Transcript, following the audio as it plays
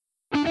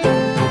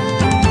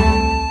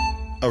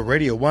A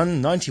Radio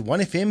 1 91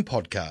 FM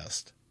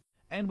podcast.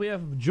 And we are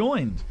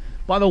joined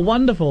by the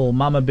wonderful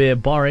Mama Bear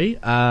Borrie.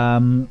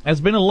 It's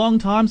been a long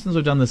time since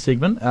we've done this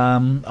segment.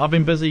 I've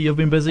been busy, you've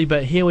been busy,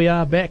 but here we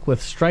are back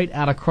with Straight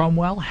Outta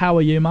Cromwell. How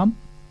are you, Mum?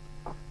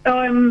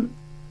 I'm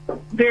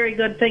very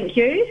good, thank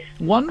you.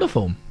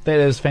 Wonderful.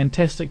 That is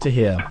fantastic to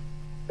hear.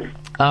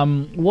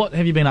 What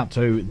have you been up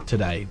to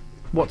today?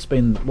 What's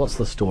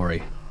the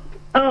story?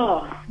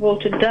 Oh, well,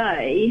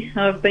 today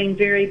I've been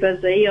very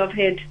busy. I've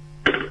had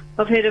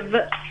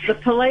the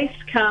police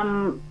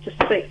come to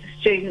speak to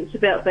students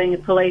about being a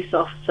police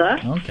officer.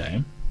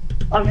 Okay.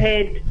 I've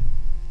had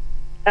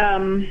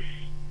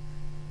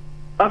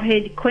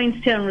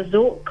Queenstown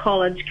Resort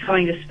College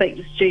coming to speak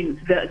to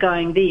students about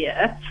going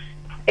there,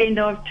 and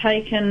I've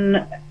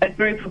taken a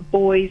group of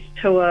boys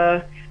to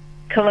a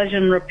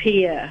collision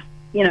repair,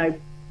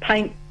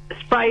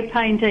 spray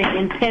painting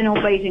and panel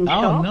beating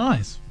shop. Oh,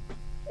 nice.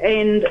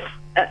 And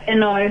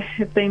I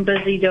have been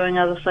busy doing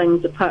other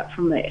things apart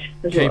from that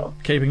as well.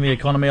 Keeping the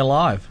economy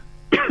alive.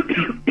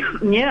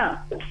 Yeah.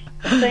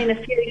 I've seen a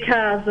few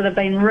cars that have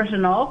been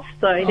written off,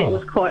 so that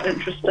was quite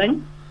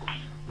interesting.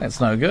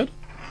 That's no good.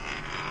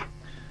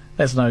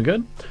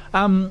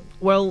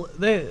 Well,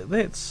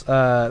 that's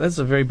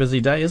a very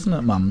busy day, isn't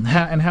it, Mum?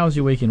 How was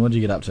your weekend? What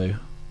did you get up to?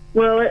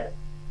 Well,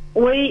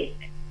 your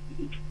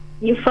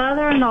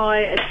father and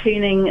I are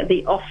turning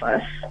the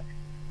office,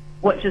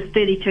 which is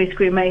 32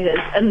 square metres,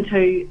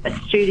 into a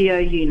studio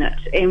unit.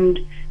 And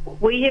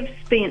we have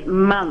spent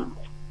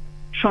months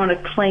trying to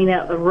clean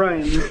out the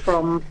room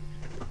from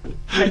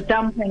the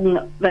dumping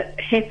that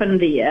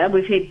happened there.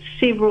 We've had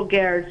several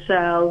garage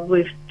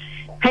sales.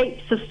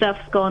 Heaps of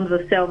stuff's gone to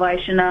the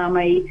Salvation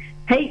Army.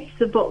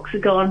 Heaps of books have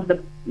gone to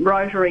the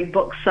Rotary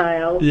book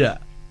sale. Yeah.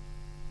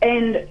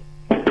 And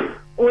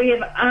we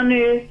have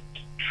unearthed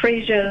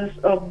treasures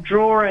of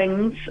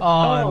drawings.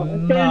 I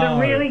found a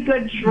really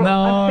good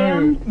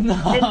drawing.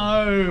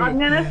 I'm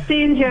going to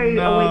send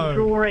you a wee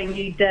drawing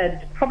you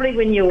did, probably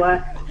when you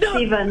were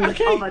 7,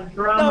 of a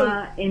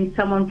drummer and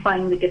someone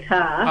playing the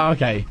guitar.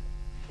 Okay.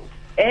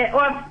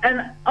 I've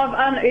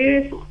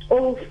unearthed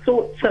all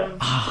sorts of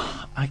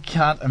I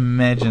can't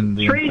imagine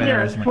the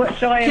treasures,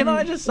 which I am. Can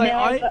I just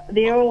say,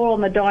 they're all on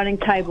the dining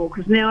table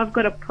because now I've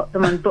got to put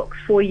them in books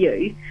for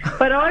you.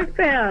 But I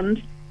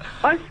found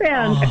a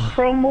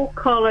Cromwell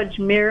College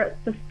merit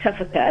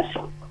certificate,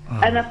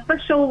 an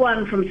official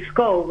one from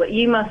school that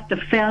you must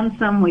have found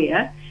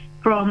somewhere,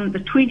 from the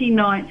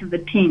 29th of the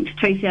 10th,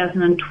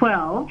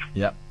 2012.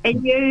 Yep.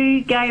 And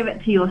you gave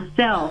it to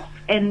yourself.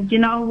 And do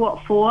you know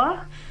what for?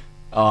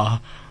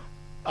 I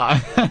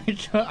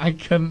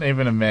couldn't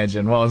even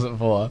imagine. What was it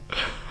for?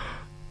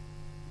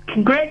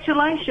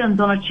 Congratulations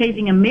on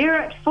achieving a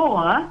merit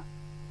for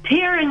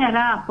tearing it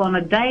up on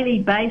a daily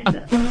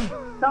basis.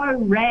 So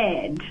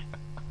rad.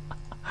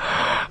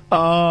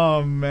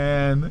 Oh,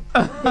 man.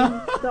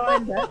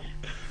 Signed it.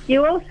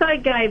 You also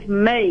gave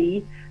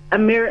me a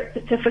merit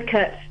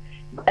certificate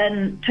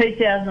in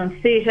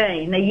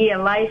 2013, a year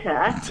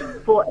later,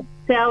 for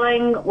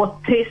excelling with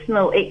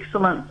personal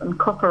excellence in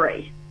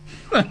cookery.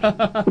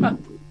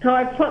 So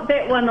I put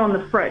that one on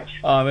the fridge.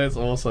 Oh, that's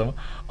awesome.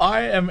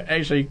 I'm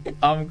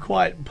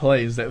quite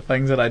pleased that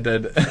things that I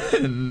did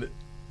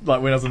when I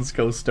was in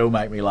school still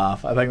make me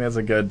laugh. I think that's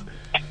a good...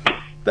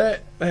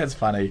 That's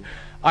funny.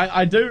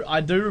 I do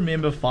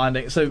remember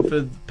finding... So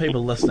for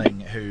people listening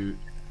who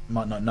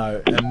might not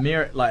know, a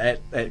merit,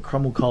 at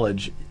Cromwell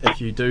College, if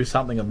you do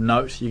something of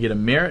note, you get a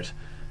merit.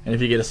 And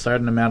if you get a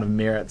certain amount of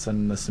merits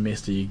in the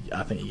semester,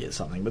 I think you get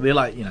something. But they're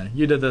like,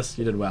 you did this,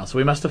 you did well. So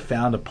we must have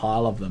found a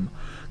pile of them.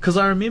 Because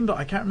I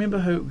can't remember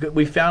who,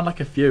 we found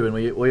a few and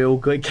we all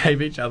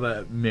gave each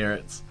other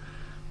merits.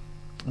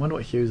 I wonder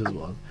what Hughes's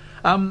was.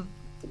 Can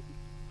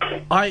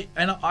I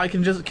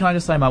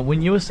just say, Mark,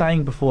 when you were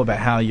saying before about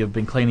how you've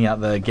been cleaning out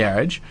the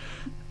garage,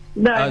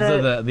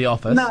 the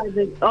office. No,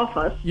 the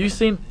office.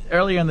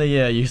 Earlier in the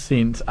year, you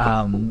sent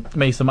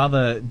me some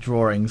other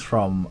drawings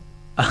from...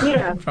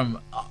 Yeah.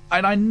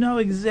 And I know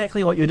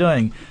exactly what you're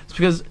doing. It's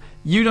because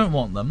you don't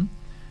want them,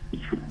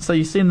 so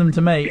you send them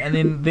to me, and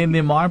then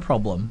they're my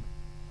problem.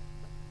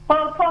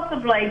 Well,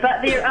 possibly,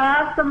 but there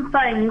are some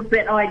things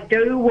that I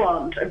do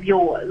want of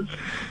yours,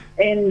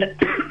 and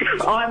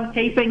I'm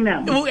keeping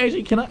them. Well,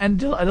 actually, I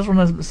just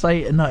want to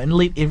say and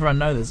let everyone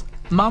know this.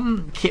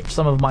 Mum kept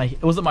some of my...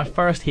 Was it my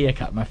first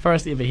haircut? My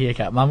first ever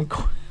haircut. Mum...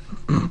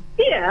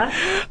 Yeah.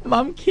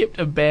 Mum kept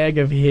a bag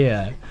of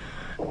hair.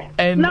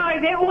 And no,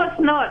 that was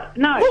not.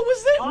 No. What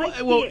was that?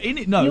 You're interrupting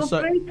me.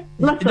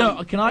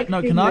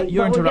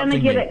 We're going to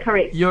get it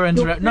correct. You're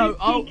interrupting. No,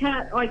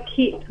 I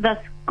kept this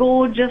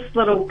gorgeous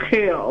little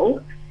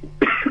curl.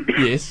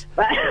 Yes.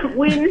 But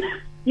when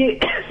you,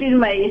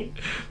 excuse me,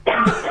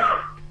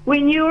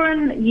 when you were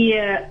in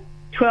year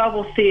 12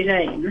 or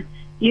 13,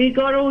 you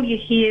got all your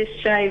hair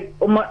shaved,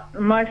 or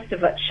most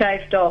of it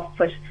shaved off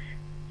with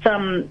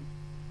some...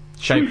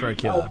 Shave for a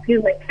cure.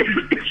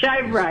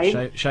 Shave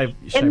rave. Shave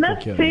and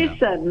this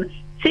person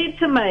said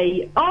to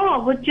me,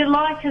 would you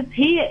like his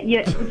hair?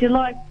 Would you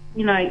like,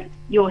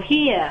 your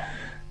hair?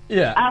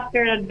 Yeah.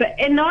 After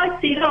and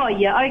I said,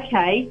 yeah,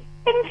 okay.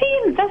 And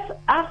then this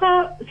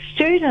other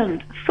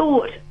student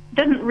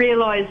didn't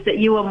realise that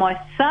you were my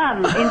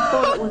son and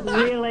thought it was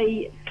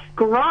really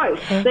gross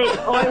that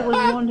I was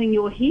wanting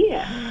your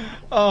hair.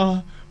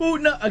 Oh, well,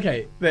 no,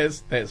 okay,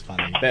 that's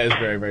funny. That is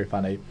very, very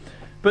funny.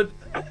 But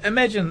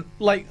imagine,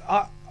 like,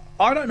 I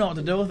don't know what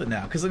to do with it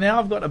now, because now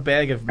I've got a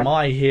bag of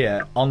my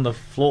hair on the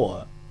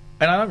floor,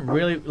 and I don't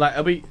really, like,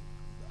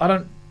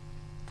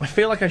 I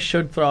feel like I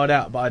should throw it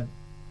out, but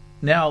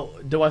now,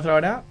 do I throw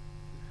it out?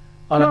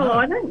 I don't know.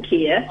 I don't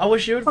care. I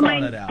wish you had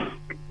thrown it out.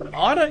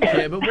 I don't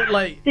care, but what,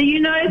 like, do you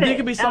know that there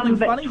could be something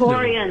funny to do.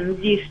 Victorians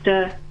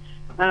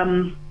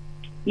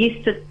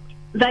used to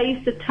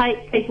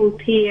take people's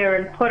hair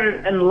and put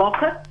it in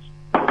lockets?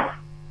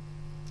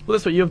 Well,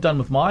 that's what you've done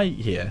with my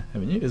hair,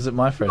 haven't you? Is it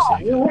my first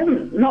haircut?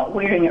 I'm not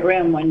wearing it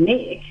around my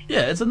neck.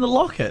 Yeah, it's in the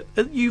locket.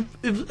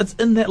 It's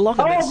in that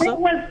locket.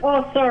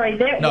 Sorry,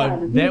 that no,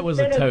 one. No, that was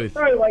a tooth.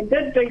 True, I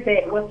did do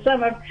that with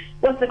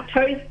a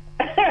tooth.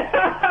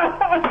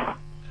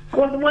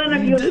 With one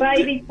of your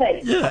baby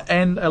teeth. Yeah,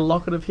 and a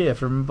locket of hair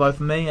from both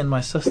me and my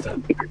sister.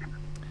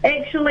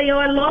 Actually,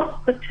 I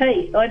lost the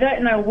teeth. I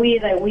don't know where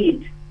they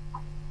went.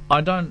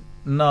 I don't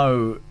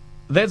know.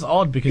 That's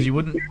odd, because you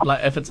wouldn't,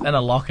 like, if it's in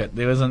a locket,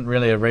 there isn't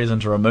really a reason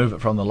to remove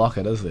it from the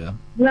locket, is there?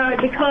 No,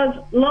 because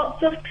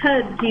lots of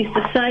kids used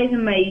to say to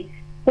me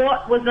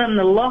what was in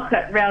the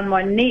locket round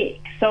my neck,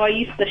 so I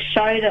used to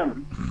show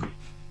them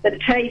the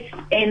teeth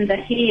and the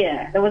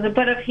hair. There was a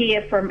bit of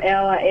hair from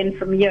Ella and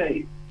from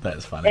you.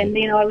 That's funny. And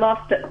then I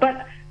lost it.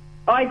 But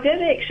I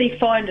did actually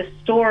find a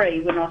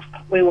story when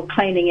we were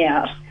cleaning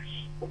out.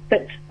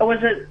 But it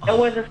was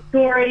a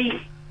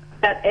story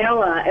about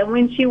Ella, and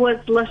when she was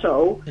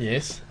little,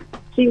 yes,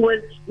 she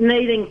was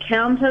needing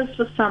counters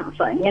for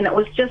something, and it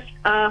was just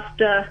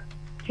after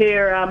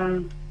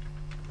her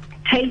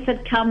teeth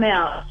had come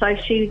out, so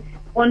she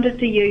wanted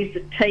to use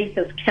the teeth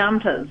as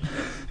counters.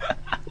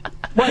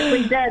 What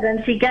we did,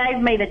 and she gave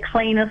me the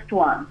cleanest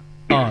one.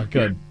 Oh,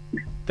 good.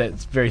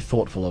 That's very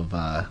thoughtful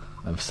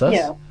of sis.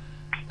 Yeah.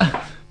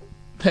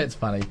 That's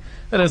funny.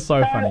 That is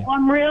so funny.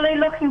 I'm really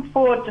looking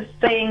forward to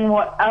seeing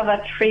what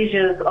other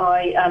treasures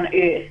I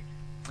unearth.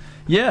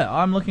 Yeah,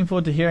 I'm looking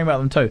forward to hearing about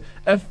them too.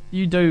 If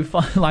you do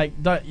find, like,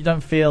 you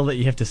don't feel that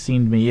you have to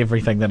send me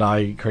everything that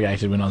I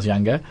created when I was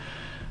younger.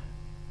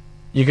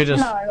 You could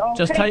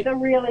just take the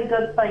really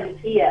good things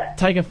here.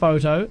 Take a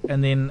photo,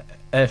 and then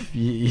if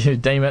you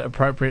deem it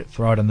appropriate,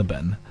 throw it in the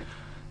bin.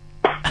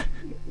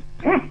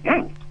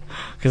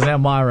 Because now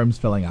my room's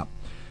filling up.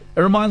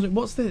 It reminds me,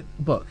 what's that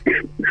book?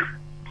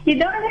 You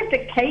don't have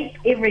to keep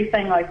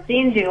everything I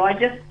send you. I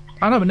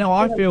know, but now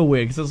I feel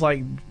weird, because it's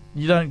like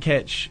you don't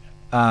catch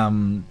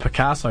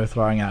Picasso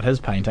throwing out his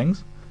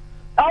paintings.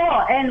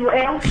 Oh, and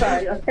also,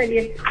 I'll tell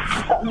you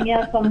something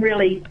else I'm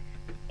really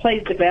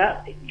pleased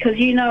about, because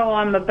you know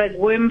I'm a big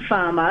worm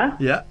farmer.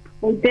 Yeah.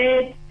 Well,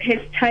 Dad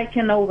has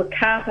taken all the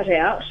carpet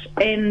out,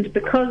 and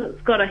because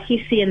it's got a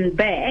Hessian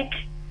back,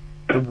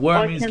 the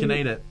wormies can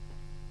eat it.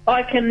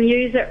 I can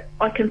use it.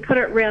 I can put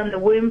it round the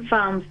worm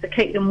farms to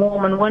keep them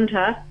warm in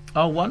winter.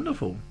 Oh,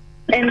 wonderful!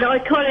 And I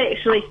could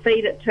actually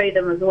feed it to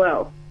them as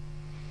well.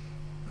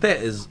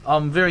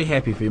 I'm very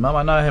happy for you, Mum.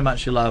 I know how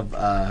much you love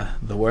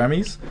the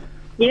wormies.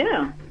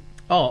 Yeah.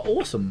 Oh,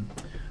 awesome.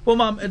 Well,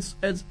 Mum, it's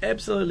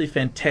absolutely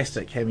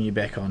fantastic having you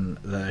back on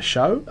the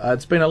show.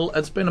 It's been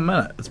a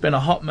minute. It's been a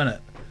hot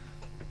minute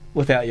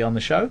without you on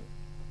the show.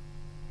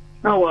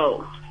 Oh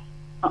well,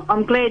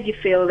 I'm glad you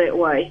feel that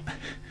way.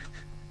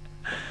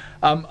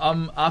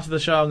 After the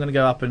show, I'm going to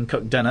go up and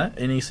cook dinner.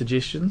 Any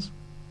suggestions?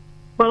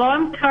 Well,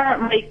 I'm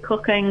currently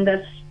cooking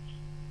this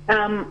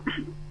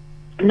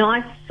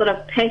nice sort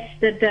of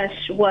pasta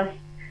dish with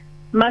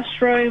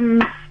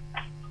mushrooms,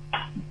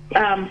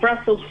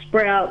 Brussels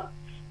sprouts,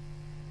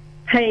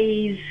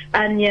 peas,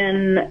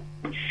 onion,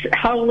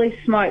 wholly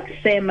smoked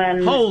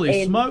salmon,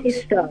 and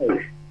pesto.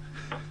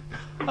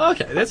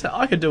 Okay,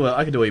 I could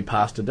do a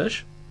pasta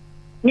dish.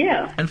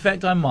 Yeah. In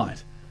fact, I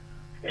might.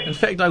 In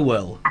fact, I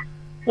will.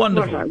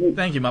 Wonderful. Right.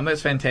 Thank you, Mum.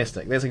 That's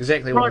fantastic. That's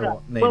exactly what I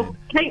needed. Well,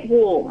 keep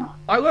warm.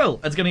 I will.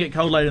 It's going to get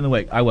cold later in the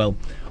week. I will.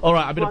 All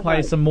right, I better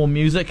play some more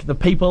music. The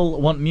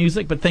people want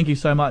music, but thank you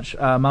so much,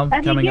 Mum,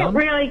 for coming on. If you get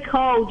really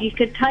cold, you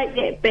could take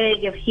that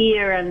bag of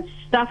hair and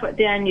stuff it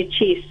down your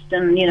chest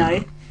and, you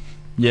know.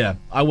 Yeah,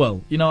 I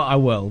will. You know, I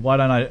will. Why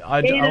don't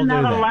I'll do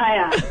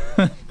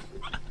that.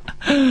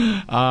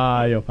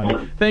 Layer. You're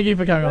funny. Thank you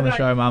for coming on the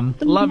show, Mum.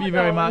 Love you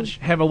very much.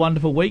 Have a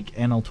wonderful week,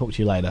 and I'll talk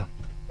to you later.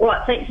 All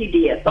right, thank you,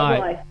 dear.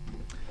 Bye-bye.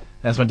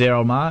 That's my dear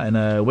old ma in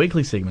a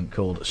weekly segment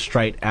called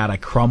Straight Outta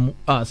Cromwell.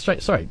 It's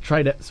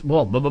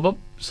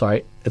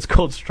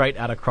called Straight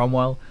Outta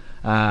Cromwell.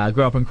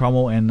 Grew up in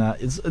Cromwell, and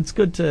it's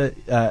good to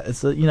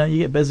you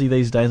get busy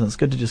these days, and it's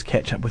good to just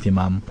catch up with your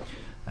mum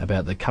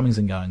about the comings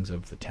and goings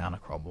of the town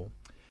of Cromwell.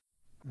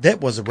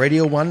 That was a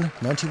Radio 1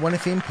 91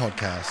 FM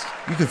podcast.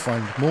 You can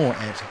find more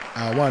at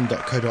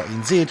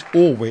r1.co.nz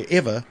or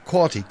wherever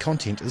quality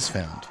content is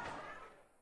found.